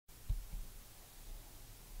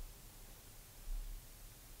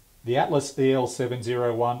The Atlas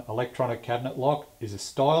EL701 electronic cabinet lock is a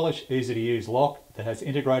stylish, easy to use lock that has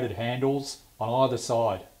integrated handles on either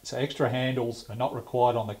side, so extra handles are not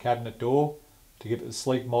required on the cabinet door to give it a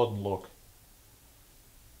sleek modern look.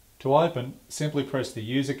 To open, simply press the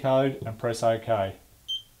user code and press OK.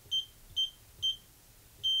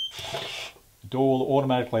 The door will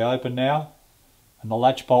automatically open now, and the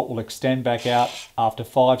latch bolt will extend back out after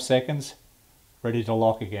 5 seconds, ready to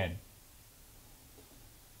lock again.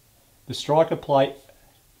 The striker plate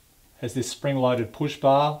has this spring-loaded push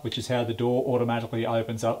bar, which is how the door automatically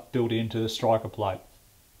opens up built into the striker plate.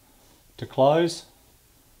 To close,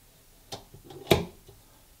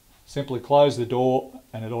 simply close the door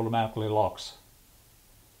and it automatically locks.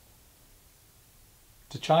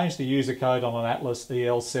 To change the user code on an Atlas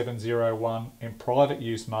EL701 in private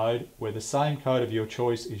use mode, where the same code of your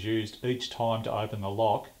choice is used each time to open the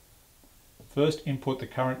lock, first input the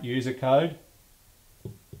current user code,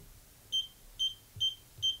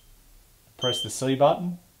 press the C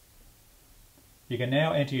button. You can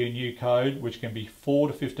now enter your new code, which can be 4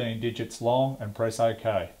 to 15 digits long, and press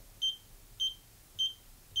OK.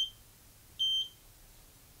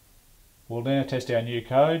 We'll now test our new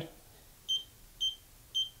code.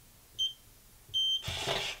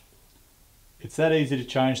 It's that easy to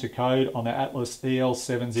change the code on the Atlas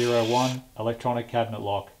EL701 electronic cabinet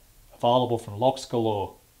lock, available from Locks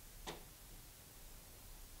Galore.